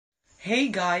Hey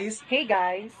guys! Hey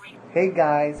guys! Hey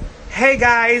guys! Hey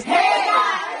guys!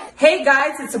 Hey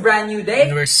guys, it's a brand new day.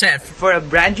 And we're set for a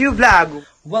brand new vlog.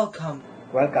 Welcome.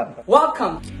 Welcome.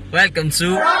 Welcome. Welcome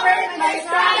to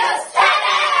Magistrado's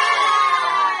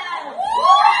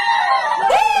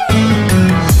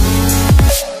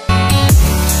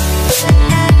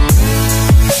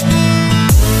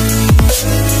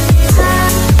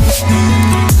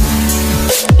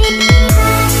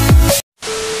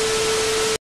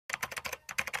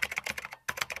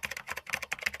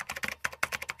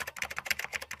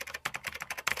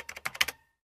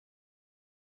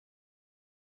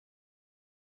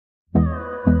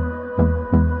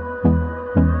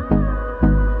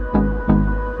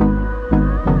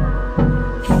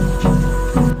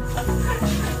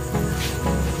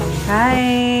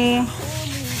Hi!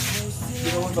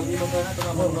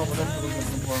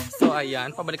 So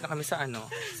ayan, pabalik na kami sa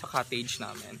sa cottage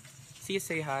namin.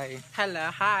 Say hi. Hello,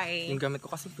 hi! Yung gamit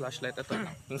ko kasi flashlight, ito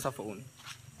lang, yung sa phone.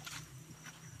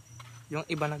 Yung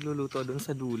iba nagluluto dun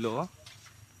sa dulo.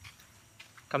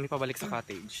 Kami pabalik sa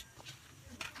cottage.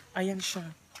 Ayan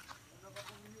siya.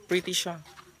 Pretty siya.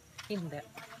 Hindi.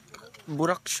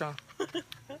 Burak siya.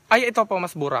 Ay, ito pa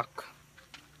mas burak.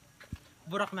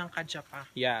 Burak ng kadya pa.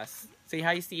 Yes. Say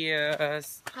hi,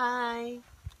 sis. Hi!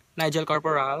 Nigel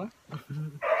Corporal.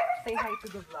 Say hi to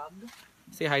the vlog.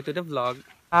 Say hi to the vlog.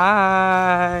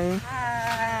 Hi!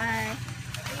 Hi!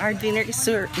 Our dinner is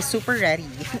super ready.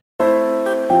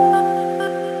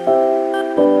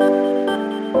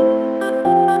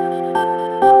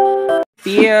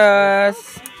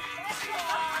 Yes!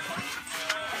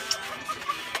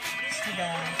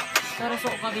 Tara sa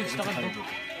cottage na ka.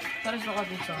 Tara sa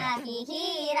cottage na.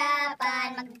 Nahihirapan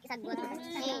magsagot.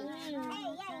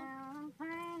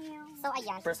 So,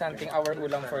 ayan. Presenting our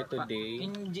ulam for today.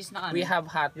 We have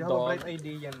hotdog.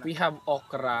 We have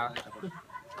okra.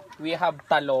 We have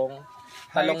talong.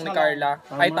 Talong ni Carla.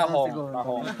 Ay, tahong.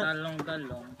 Talong.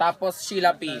 Tapos,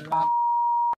 shilapi.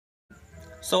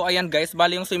 So, ayan guys.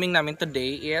 Bali yung swimming namin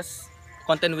today is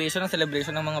continuation ng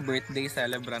celebration ng mga birthday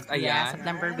celebrant. Ayan. Yeah,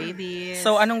 September babies.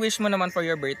 So, anong wish mo naman for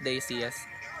your birthday, sis?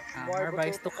 More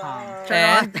boys to come.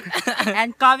 And,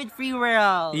 And COVID-free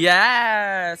world.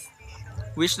 yes!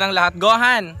 Wish ng lahat.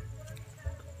 Gohan!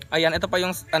 Ayan, ito pa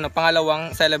yung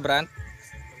pangalawang celebrant.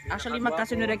 Actually,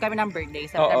 magkasunod rin kami ng birthday.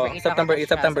 Oo, September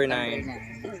 8. September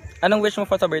 9. Anong wish mo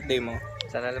for sa birthday mo?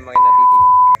 Sana lang mga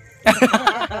natitira.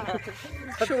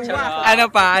 Ano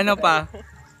pa?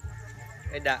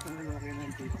 Eda.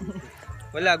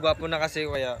 Wala, gwapo na kasi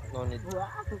kaya no need.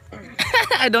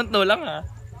 I don't know lang ha.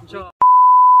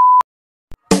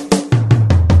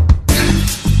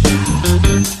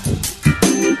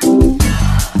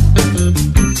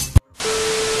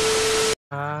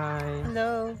 Hi.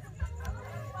 Hello.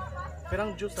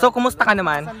 So, kumusta ka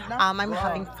naman? I'm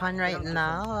having fun right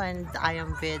now and I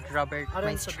am with Robert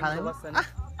Magistrado.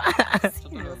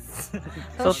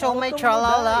 So show my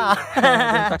tralala.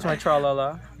 Don't touch my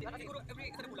tralala.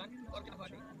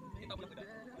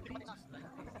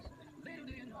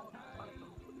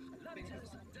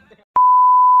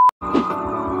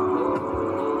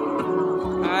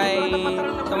 Hi,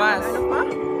 Tomas.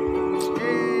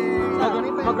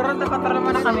 Mag-ronda patrol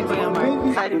naman na kami, Kuya Mark.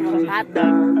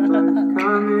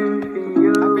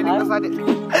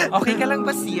 Okay ka lang ba,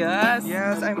 Siyas?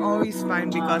 Yes, I'm always fine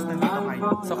because nandito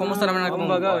kayo. So, kumusta naman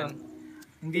nag-move on?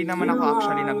 Hindi naman ako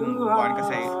actually nag-move on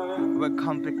kasi we're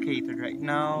complicated right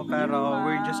now. Pero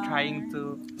we're just trying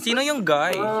to... Sino yung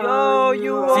guy? Yo,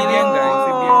 you Sino yung guy?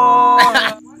 Si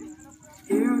Bian.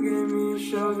 You gave me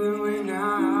something when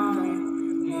I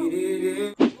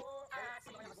needed it.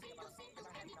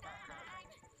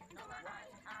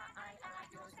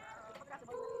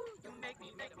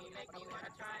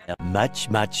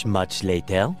 Much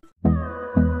later.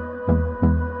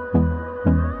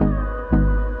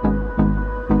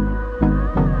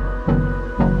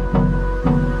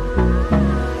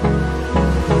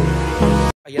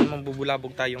 Ayan,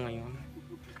 mambubulabog tayo ngayon.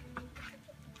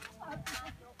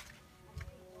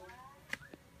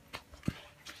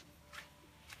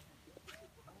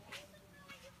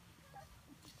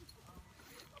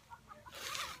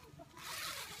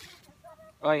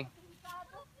 Oy.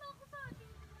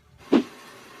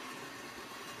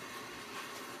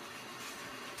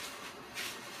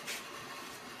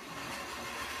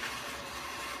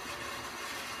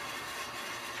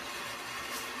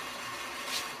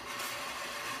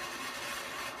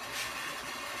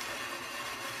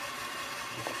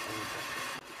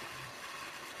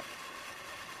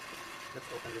 Let's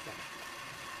open this up.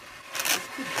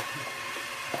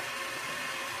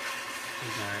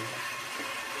 Ayan.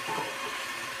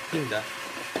 Tinda.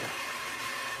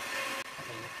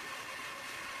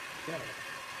 Ito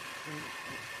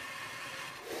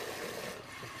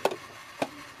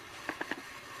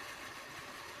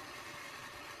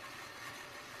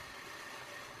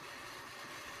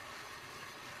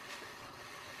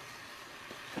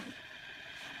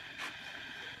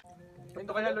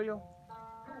kaya Loyo.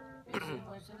 Ano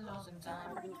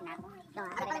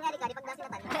pa nangyari ka? Di pagdasin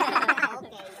na tayo.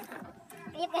 Okay.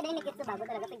 Kaya ka din nikit sa bago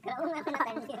talaga. Pagkaroon nga na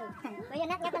tayo. Kaya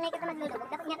nga pala kita maglulubog.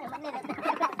 Dapat nga maglulubog.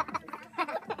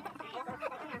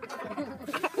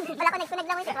 Wala ko nagsunag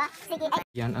lang ito. Sige.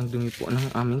 Yan ang dumi po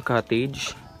ng aming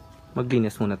cottage.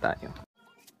 Maglinis muna tayo.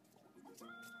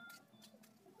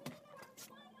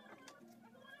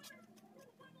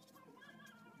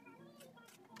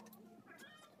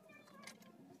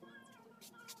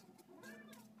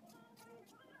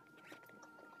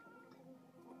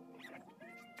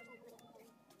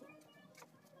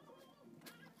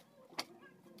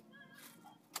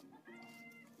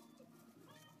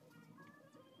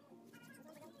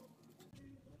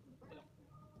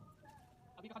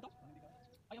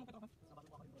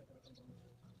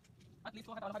 At least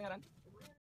wakit ako karingaran.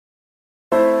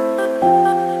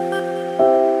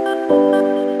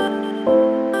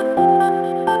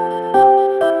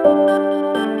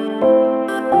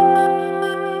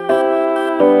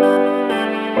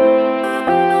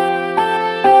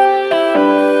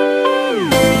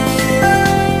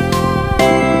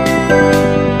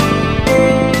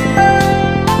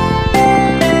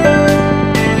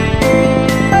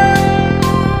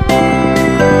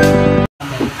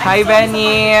 Hi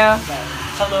Benny!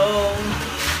 Hello!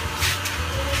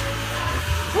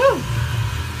 Woo!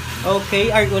 Okay,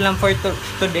 our ulam for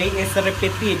today is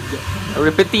repeated.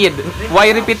 Repeated? Why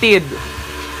repeated?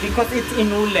 Because it's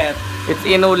inulit. It's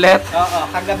inulit? Oo,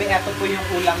 kagabi ito po yung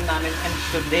ulam namin and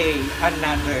today,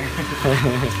 another.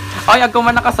 Ay, ako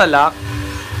man nakasalak.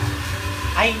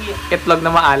 Ay, Itlog na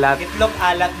maalat. itlog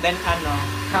alat, then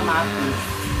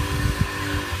kamatis.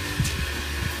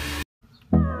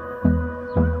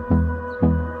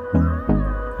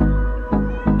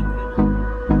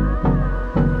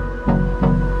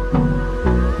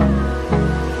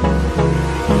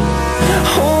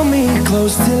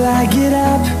 Close till I get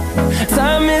up.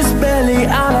 Time is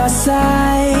barely on our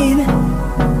side.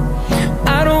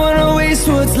 I don't wanna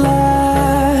waste what's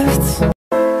left.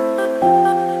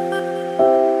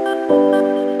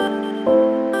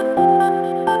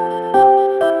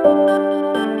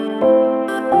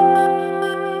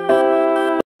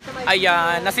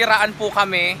 Ayan, nasiraan po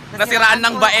kami. Nasiraan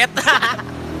ng baet.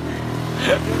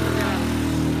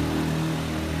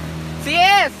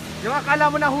 Sis! Yung akala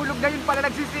mo nahulog na yun pala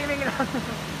nagsiswimming lang.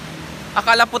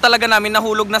 Akala po talaga namin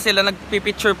nahulog na sila,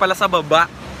 nagpipicture pala sa baba.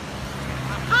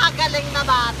 Galing na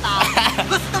bata.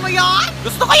 Gusto mo yon?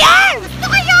 Gusto ko yan! Gusto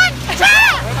ko yon!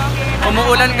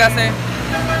 Umuulan kasi.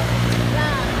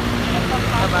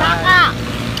 Saka!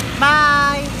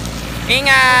 Bye!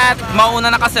 Ingat! Mauna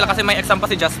na kasi sila kasi may exam pa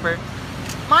si Jasper.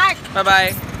 Mark!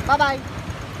 Bye-bye. Bye-bye!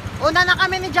 Una na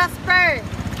kami ni Jasper!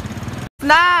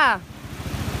 Na!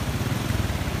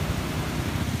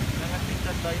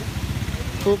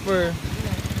 Super.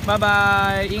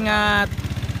 Bye-bye. Ingat.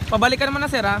 Pabalik ka naman na,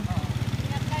 sir, ha?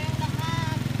 Ingat kayong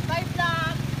lahat! Bye,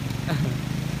 vlog!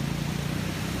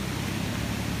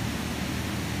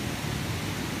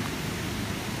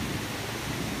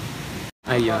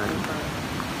 Ayan.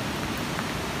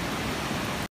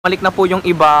 Balik na po yung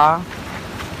iba.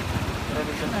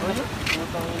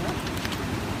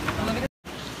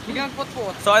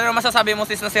 So ano masasabi mo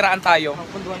sis, nasiraan tayo?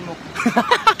 Punduan mo.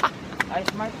 Ay,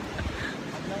 smart.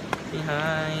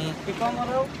 Hi. Ikaw mo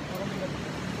raw.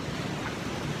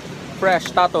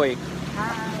 Fresh tatoy.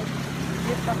 Hi.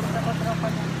 Gift ako sa katropa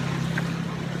niya.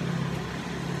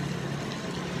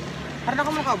 Para na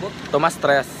ko makabot. Tuma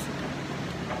stress.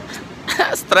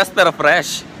 Stress pero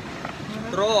fresh.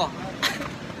 True.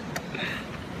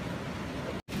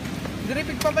 Dire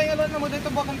pigpabay alon mo dito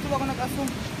bakang tuwa ko nag-asum.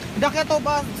 Dakya to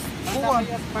ba? Kuwan.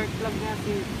 Spark plug niya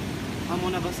si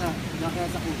amo na basa. Dakya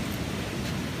sa ku.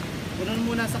 Kunon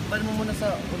muna sakban mo muna sa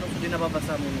kuno di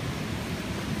nababasa mo.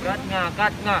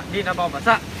 Cut nga, di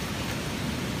nababasa.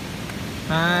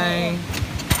 Hi.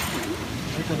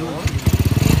 Ito doon.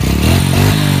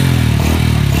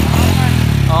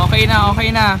 Okay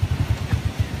na.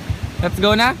 Let's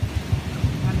go na.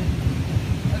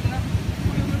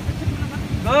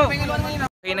 Go.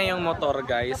 Okay na yung motor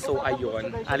guys. So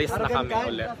ayun, alis na kami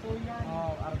ulit.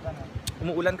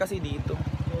 Umuulan kasi dito.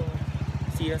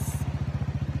 Siyas.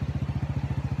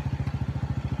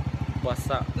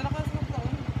 Basa.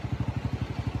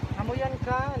 Amo yan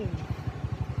kan.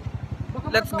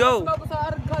 Let's go. Sa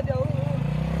arga daw.